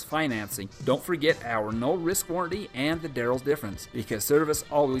interest financing. Don't forget our no-risk warranty and the Daryl's difference, because service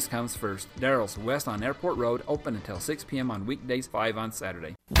always comes first. Daryl's, west on Airport Road, open until 6 p.m. on weekdays, 5 on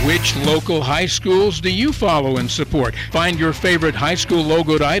Saturday. Which local high schools do you follow and support? Find your favorite high school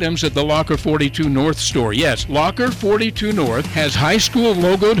logoed items at the Locker 42 North store. Yes, Locker 42 North has high school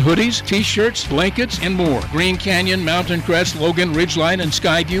logoed hoodies, t-shirts, blankets, and more. Green Canyon, Mountain Crest, Logan, Ridgeline, and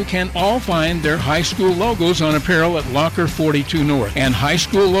Skyview can all find their high school logos on apparel at Locker 42 North. And high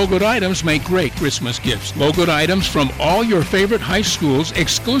school logoed items make great Christmas gifts. Logoed items from all your favorite high schools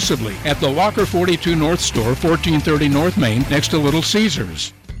exclusively at the Locker 42 North store, 1430 North Main, next to Little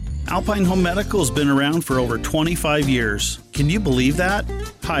Caesars. Alpine Home Medical has been around for over 25 years. Can you believe that?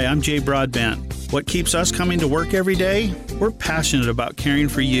 Hi, I'm Jay Broadbent. What keeps us coming to work every day? We're passionate about caring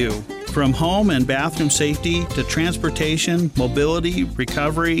for you. From home and bathroom safety to transportation, mobility,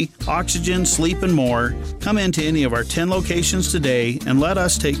 recovery, oxygen, sleep, and more, come into any of our 10 locations today and let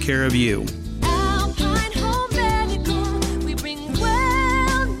us take care of you.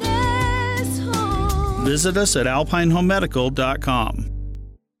 visit us at alpinehomemedical.com.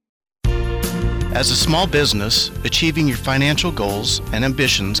 As a small business, achieving your financial goals and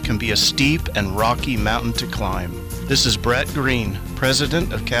ambitions can be a steep and rocky mountain to climb. This is Brett Green,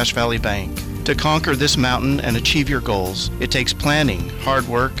 president of Cache Valley Bank. To conquer this mountain and achieve your goals, it takes planning, hard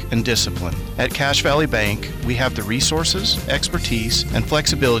work, and discipline. At Cache Valley Bank, we have the resources, expertise, and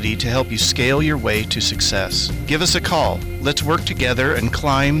flexibility to help you scale your way to success. Give us a call. Let's work together and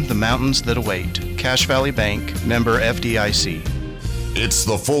climb the mountains that await. Cache Valley Bank, member FDIC. It's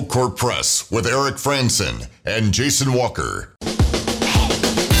the Full Court Press with Eric Franson and Jason Walker.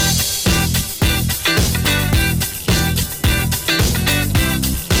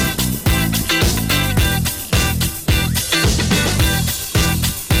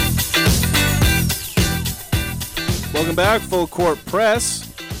 Welcome back, Full Court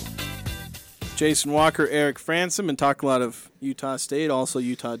Press. Jason Walker, Eric Franson, and talk a lot of Utah State, also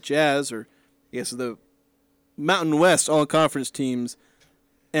Utah Jazz, or I guess the Mountain West all-conference teams,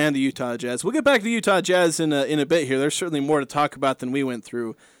 and the Utah Jazz. We'll get back to the Utah Jazz in a bit here. There's certainly more to talk about than we went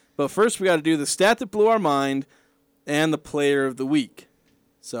through. But first, we got to do the stat that blew our mind and the player of the week.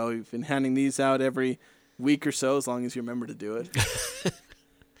 So we've been handing these out every week or so, as long as you remember to do it.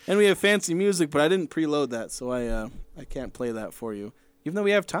 And we have fancy music, but I didn't preload that, so I can't play that for you, even though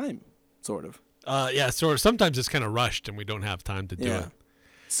we have time, sort of. Yeah, sort of. Sometimes it's kind of rushed, and we don't have time to do it.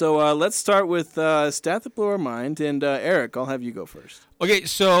 So let's start with stat that blew our mind, and Eric, I'll have you go first. Okay,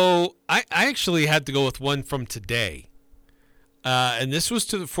 so I actually had to go with one from today, and this was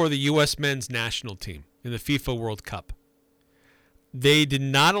for the U.S. men's national team in the FIFA World Cup. They did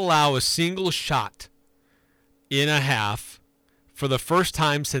not allow a single shot in a half for the first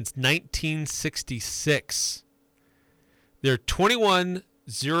time since 1966. They're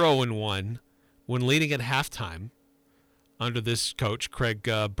 21-0-1 when leading at halftime under this coach, Craig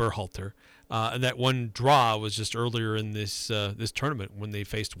Berhalter. And that one draw was just earlier in this tournament when they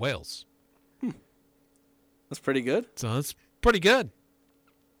faced Wales. That's pretty good. So that's pretty good.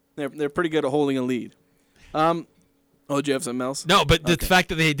 They're pretty good at holding a lead. Do you have something else? No, but the fact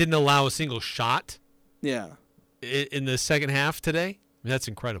that they didn't allow a single shot in the second half today, I mean, that's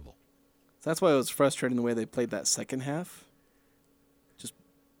incredible. That's why it was frustrating the way they played that second half. Just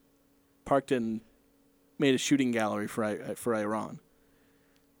parked in, made a shooting gallery for Iran.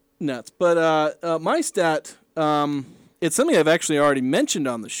 Nuts. But my stat, it's something I've actually already mentioned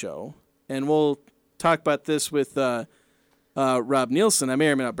on the show, and we'll talk about this with Rob Nielsen. I may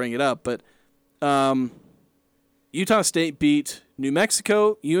or may not bring it up, but Utah State beat New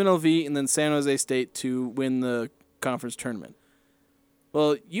Mexico, UNLV, and then San Jose State to win the conference tournament.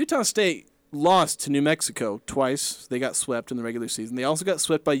 Well, Utah State lost to New Mexico twice. They got swept in the regular season. They also got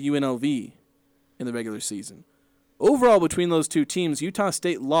swept by UNLV in the regular season. Overall, between those two teams, Utah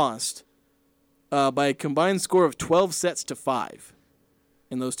State lost by a combined score of 12-5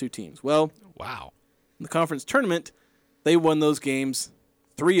 in those two teams. Well, wow. In the conference tournament, they won those games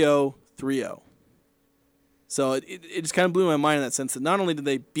 3-0, 3-0. So it just kind of blew my mind in that sense that not only did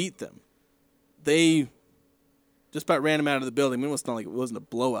they beat them, they just about ran them out of the building. I mean, it wasn't a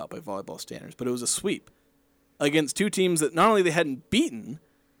blowout by volleyball standards, but it was a sweep against two teams that not only they hadn't beaten,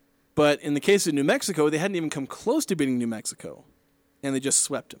 but in the case of New Mexico, they hadn't even come close to beating New Mexico, and they just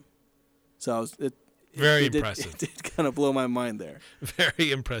swept them. So very impressive. It did kind of blow my mind there.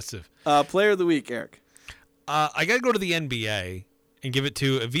 Very impressive. Player of the week, Eric. I got to go to the NBA and give it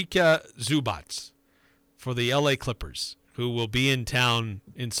to Ivica Zubac for the LA Clippers, who will be in town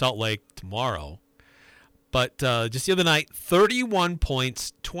in Salt Lake tomorrow. But just the other night, 31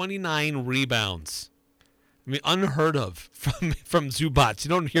 points, 29 rebounds. I mean, unheard of from Zubac. You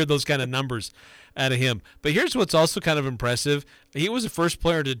don't hear those kind of numbers out of him. But here's what's also kind of impressive. He was the first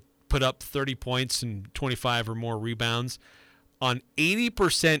player to put up 30 points and 25 or more rebounds on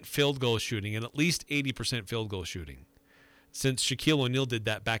 80% field goal shooting and at least 80% field goal shooting since Shaquille O'Neal did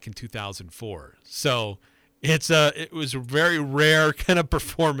that back in 2004. So it was a very rare kind of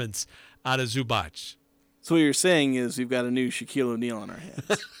performance out of Zubac. So what you're saying is we've got a new Shaquille O'Neal on our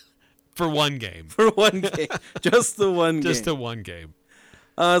hands. For one game. For one game. Just the one game. Just the one game.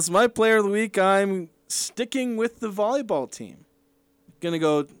 So my player of the week, I'm sticking with the volleyball team. Gonna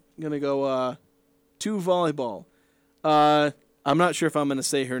go to volleyball. I'm not sure if I'm gonna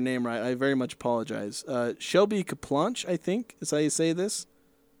say her name right. I very much apologize. Shelby Kaplanch, I think, is how you say this.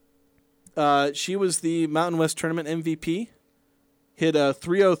 She was the Mountain West Tournament MVP. Hit a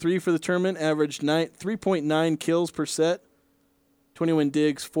 303 for the tournament, averaged 3.9 kills per set, 21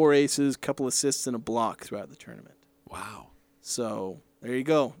 digs, 4 aces, couple assists, and a block throughout the tournament. Wow. So there you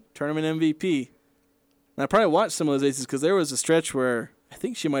go, tournament MVP. And I probably watched some of those aces because there was a stretch where I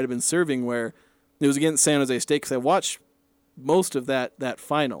think she might have been serving where It was against San Jose State because I watched most of that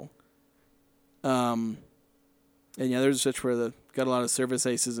final. And yeah, there's a stretch where they got a lot of service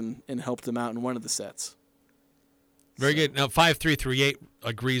aces and helped them out in one of the sets. Very good. Now, 5338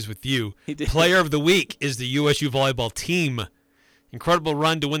 agrees with you. He did. Player of the week is the USU volleyball team. Incredible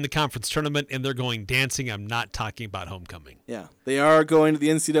run to win the conference tournament, and they're going dancing. I'm not talking about homecoming. Yeah, they are going to the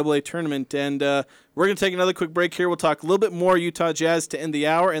NCAA tournament, and we're going to take another quick break here. We'll talk a little bit more Utah Jazz to end the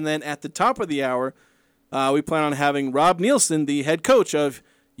hour, and then at the top of the hour, we plan on having Rob Nielsen, the head coach of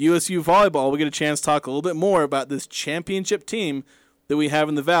USU volleyball. We get a chance to talk a little bit more about this championship team that we have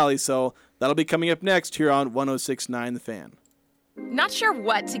in the Valley, so that'll be coming up next here on 106.9 The Fan. Not sure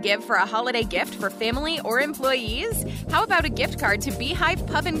what to give for a holiday gift for family or employees? How about a gift card to Beehive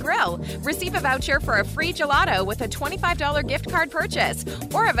Pub and Grill? Receive a voucher for a free gelato with a $25 gift card purchase,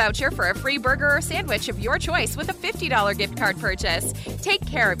 or a voucher for a free burger or sandwich of your choice with a $50 gift card purchase. Take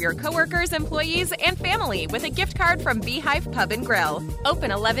care of your coworkers, employees, and family with a gift card from Beehive Pub and Grill.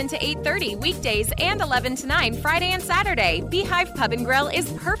 Open 11 to 8:30 weekdays and 11 to 9 Friday and Saturday. Beehive Pub and Grill is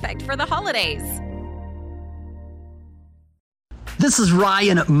perfect for the holidays. This is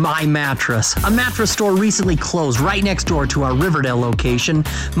Ryan at My Mattress. A mattress store recently closed right next door to our Riverdale location.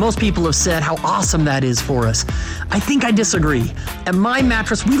 Most people have said how awesome that is for us. I think I disagree. At My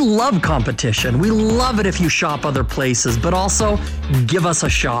Mattress, we love competition. We love it if you shop other places, but also give us a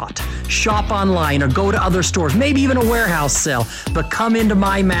shot. Shop online or go to other stores, maybe even a warehouse sale, but come into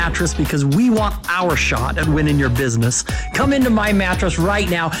My Mattress because we want our shot at winning your business. Come into My Mattress right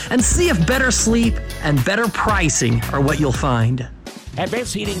now and see if better sleep and better pricing are what you'll find.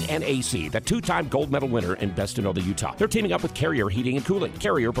 Advanced Heating and AC, the two-time gold medal winner in Best in Northern Utah. They're teaming up with Carrier Heating and Cooling.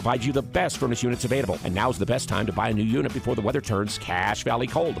 Carrier provides you the best furnace units available, and now's the best time to buy a new unit before the weather turns Cache Valley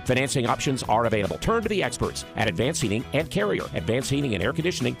cold. Financing options are available. Turn to the experts at Advanced Heating and Carrier. Advanced Heating and Air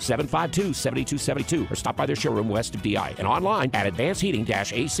Conditioning, 752-7272, or stop by their showroom west of DI and online at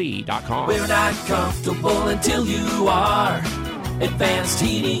advancedheating-ac.com. We're not comfortable until you are. Advanced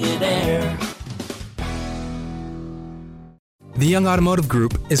Heating and Air. The Young Automotive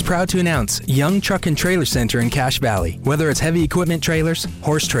Group is proud to announce Young Truck and Trailer Center in Cache Valley. Whether it's heavy equipment trailers,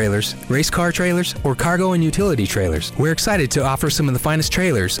 horse trailers, race car trailers, or cargo and utility trailers, we're excited to offer some of the finest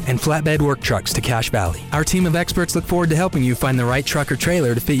trailers and flatbed work trucks to Cache Valley. Our team of experts look forward to helping you find the right truck or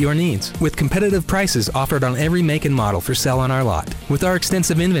trailer to fit your needs, with competitive prices offered on every make and model for sale on our lot. With our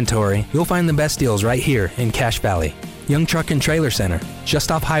extensive inventory, you'll find the best deals right here in Cache Valley. Young Truck and Trailer Center,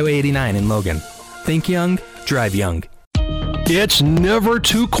 just off Highway 89 in Logan. Think young, drive young. It's never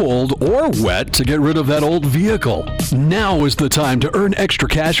too cold or wet to get rid of that old vehicle. Now is the time to earn extra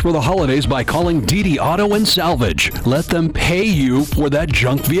cash for the holidays by calling DD Auto and Salvage. Let them pay you for that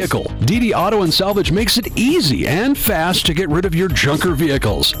junk vehicle. DD Auto and Salvage makes it easy and fast to get rid of your junker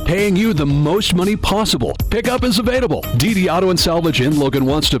vehicles, paying you the most money possible. Pickup is available. DD Auto and Salvage in Logan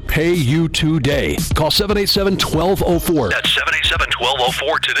wants to pay you today. Call 787-1204. That's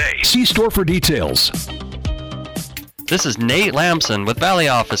 787-1204 today. See store for details. This is Nate Lamson with Valley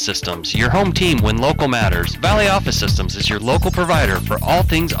Office Systems, your home team when local matters. Valley Office Systems is your local provider for all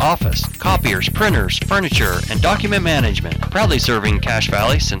things office, copiers, printers, furniture, and document management. Proudly serving Cache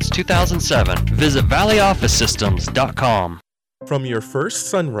Valley since 2007. Visit valleyofficesystems.com. From your first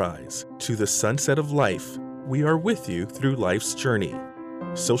sunrise to the sunset of life, we are with you through life's journey.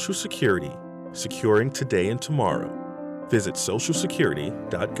 Social Security, securing today and tomorrow. Visit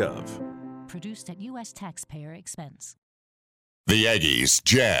socialsecurity.gov. Produced at U.S. taxpayer expense. The Aggies,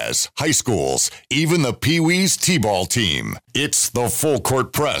 Jazz, high schools, even the Pee Wee's T-ball team. It's the Full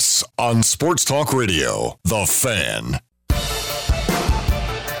Court Press on Sports Talk Radio, The Fan.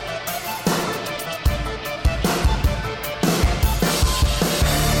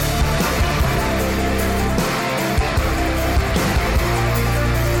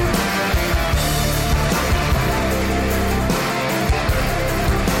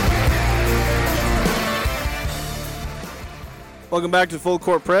 Welcome back to Full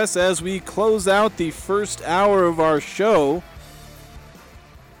Court Press as we close out the first hour of our show.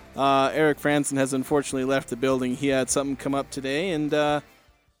 Eric Franson has unfortunately left the building. He had something come up today, and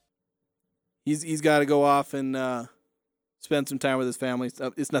he's got to go off and spend some time with his family.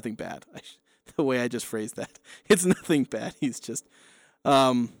 It's nothing bad. The way I just phrased that, it's nothing bad. He's just,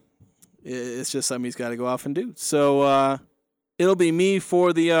 it's just something he's got to go off and do. So it'll be me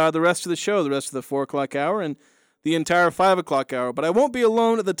for the rest of the show, the rest of the 4 o'clock hour, and the entire 5 o'clock hour. But I won't be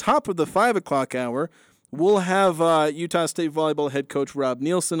alone at the top of the 5 o'clock hour. We'll have Utah State volleyball head coach Rob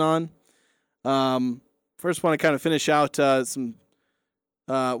Nielsen on. First, want to kind of finish out some.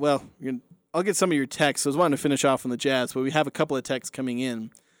 I'll get some of your texts. I was wanting to finish off on the Jazz, but we have a couple of texts coming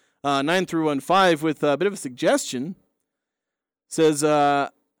in. 9315 with a bit of a suggestion. Says,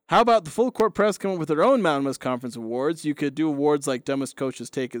 how about the Full Court Press come up with their own Mountain West Conference awards? You could do awards like Dumbest Coach's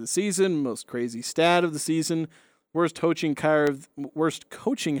Take of the Season, Most Crazy Stat of the Season, Worst Coaching Hire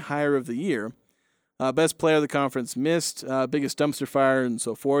of the Year, Best Player of the Conference Missed, Biggest Dumpster Fire, and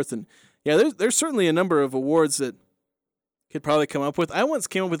so forth. And yeah, there's certainly a number of awards that could probably come up with. I once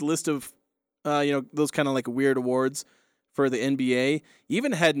came up with a list of, those kind of like weird awards for the NBA.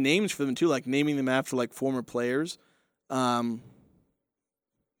 Even had names for them too, like naming them after like former players. Maybe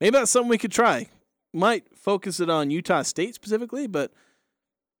that's something we could try. Might focus it on Utah State specifically, but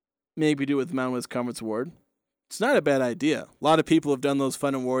maybe do it with the Mountain West Conference Award. It's not a bad idea. A lot of people have done those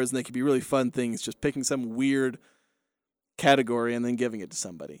fun awards, and they could be really fun things, just picking some weird category and then giving it to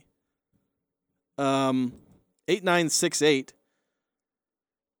somebody. 8968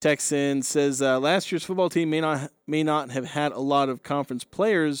 Texan says, last year's football team may not have had a lot of conference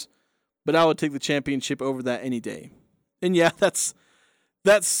players, but I would take the championship over that any day. And yeah, that's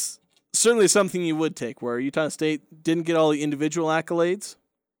certainly something you would take, where Utah State didn't get all the individual accolades.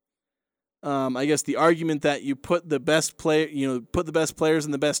 I guess the argument that you put the best players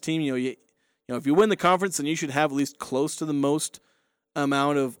in the best team, if you win the conference, then you should have at least close to the most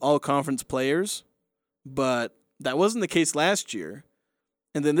amount of all conference players. But that wasn't the case last year.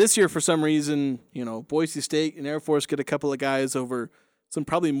 And then this year, for some reason, Boise State and Air Force get a couple of guys over some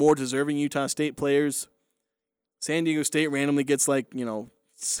probably more deserving Utah State players. San Diego State randomly gets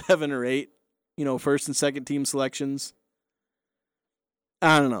 7 or 8, first and second team selections.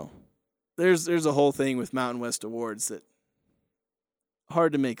 I don't know. There's a whole thing with Mountain West Awards that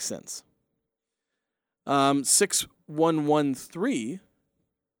hard to make sense. 6113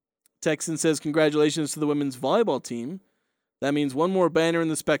 Texan says, congratulations to the women's volleyball team. That means one more banner in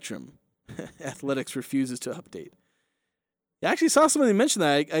the spectrum. Athletics refuses to update. I actually saw somebody mention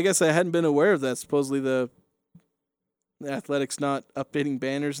that. I guess I hadn't been aware of that. Supposedly the Athletics not updating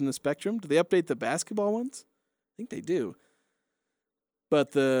banners in the spectrum. Do they update the basketball ones? I think they do.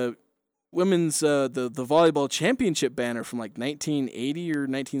 But the women's the volleyball championship banner from 1980 or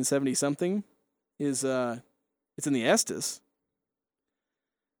 1970 something is it's in the Estes.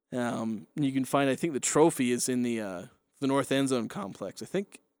 You can find, I think the trophy is in the North End Zone complex. I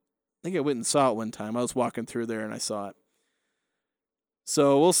think I went and saw it one time. I was walking through there and I saw it.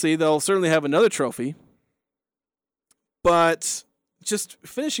 So we'll see. They'll certainly have another trophy. But just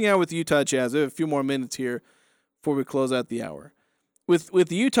finishing out with the Utah Jazz, we have a few more minutes here before we close out the hour. With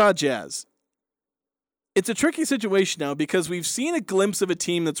the Utah Jazz, it's a tricky situation now because we've seen a glimpse of a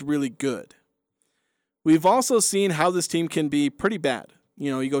team that's really good. We've also seen how this team can be pretty bad.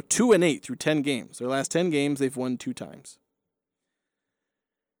 You go 2-8 through 10 games. Their last 10 games, they've won 2 times.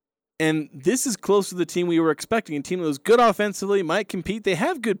 And this is close to the team we were expecting. A team that was good offensively, might compete. They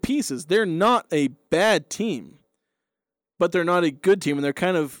have good pieces. They're not a bad team, but they're not a good team. And they're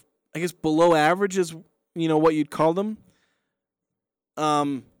kind of, I guess, below average is, what you'd call them.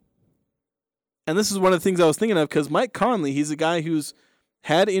 And this is one of the things I was thinking of because Mike Conley, he's a guy who's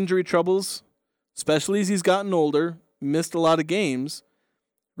had injury troubles, especially as he's gotten older, missed a lot of games.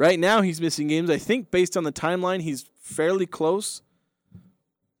 Right now, he's missing games. I think based on the timeline, he's fairly close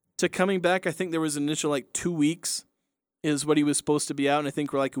to coming back. I think there was an initial 2 weeks is what he was supposed to be out, and I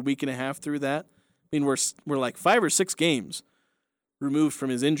think we're a week and a half through that. I mean, we're 5 or 6 games removed from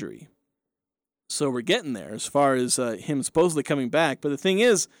his injury. So we're getting there as far as him supposedly coming back. But the thing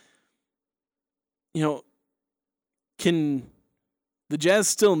is, can the Jazz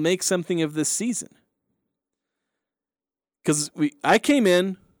still make something of this season? Because I came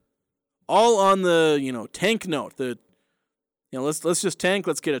in all on the tank note. Let's just tank.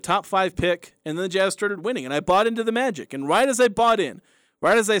 Let's get a top 5 pick, and then the Jazz started winning, and I bought into the magic. And right as I bought in,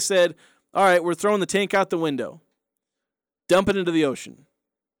 right as I said, all right, we're throwing the tank out the window, dump it into the ocean,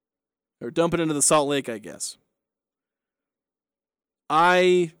 or dump it into the Salt Lake, I guess.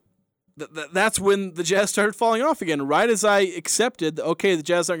 That's when the Jazz started falling off again. Right as I accepted, okay, the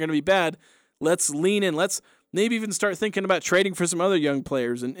Jazz aren't going to be bad. Let's lean in. Let's maybe even start thinking about trading for some other young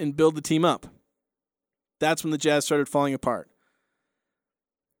players and build the team up. That's when the Jazz started falling apart.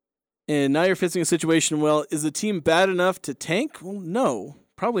 And now you're facing a situation, well, is the team bad enough to tank? Well, no,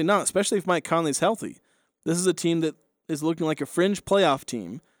 probably not, especially if Mike Conley's healthy. This is a team that is looking like a fringe playoff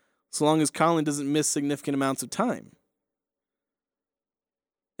team so long as Conley doesn't miss significant amounts of time.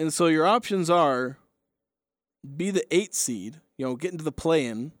 And so your options are be the 8th seed, get into the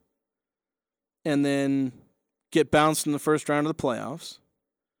play-in, and then get bounced in the first round of the playoffs.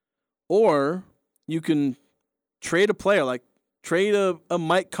 Or you can trade a player, trade a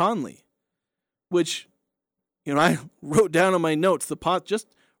Mike Conley, which, I wrote down on my notes, just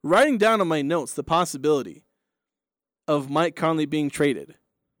writing down on my notes the possibility of Mike Conley being traded,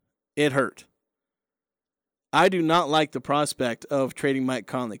 it hurt. I do not like the prospect of trading Mike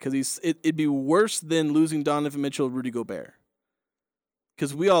Conley because it'd be worse than losing Donovan Mitchell or Rudy Gobert.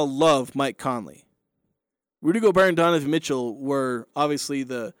 Because we all love Mike Conley. Rudy Gobert and Donovan Mitchell were obviously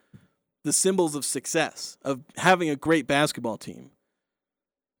the symbols of success, of having a great basketball team.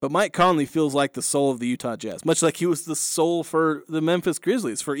 But Mike Conley feels like the soul of the Utah Jazz, much like he was the soul for the Memphis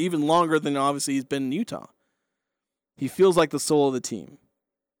Grizzlies for even longer than obviously he's been in Utah. He feels like the soul of the team,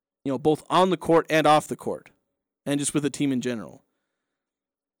 both on the court and off the court, and just with the team in general.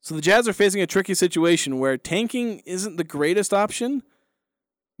 So the Jazz are facing a tricky situation where tanking isn't the greatest option,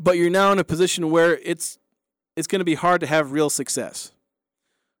 but you're now in a position where it's going to be hard to have real success.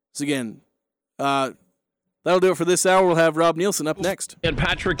 So again, that'll do it for this hour. We'll have Rob Nielsen up next. And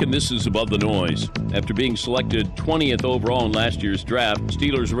Patrick, and this is Above the Noise. After being selected 20th overall in last year's draft,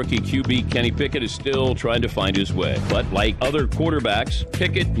 Steelers rookie QB Kenny Pickett is still trying to find his way. But like other quarterbacks,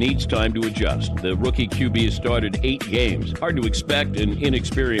 Pickett needs time to adjust. The rookie QB has started 8 games. Hard to expect an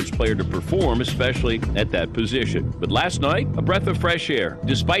inexperienced player to perform, especially at that position. But last night, a breath of fresh air.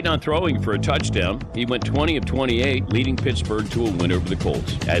 Despite not throwing for a touchdown, he went 20 of 28, leading Pittsburgh to a win over the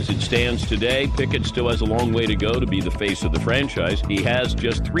Colts. As it stands today, Pickett still has a long way to go to be the face of the franchise. He has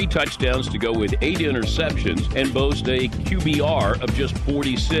just 3 touchdowns to go with 8 interceptions and boasts a QBR of just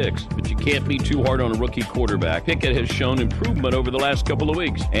 46. But you can't be too hard on a rookie quarterback. Pickett has shown improvement over the last couple of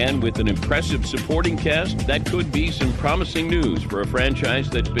weeks. And with an impressive supporting cast, that could be some promising news for a franchise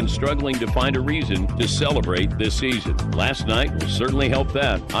that's been struggling to find a reason to celebrate this season. Last night will certainly help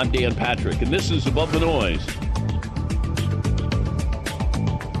that. I'm Dan Patrick, and this is Above the Noise.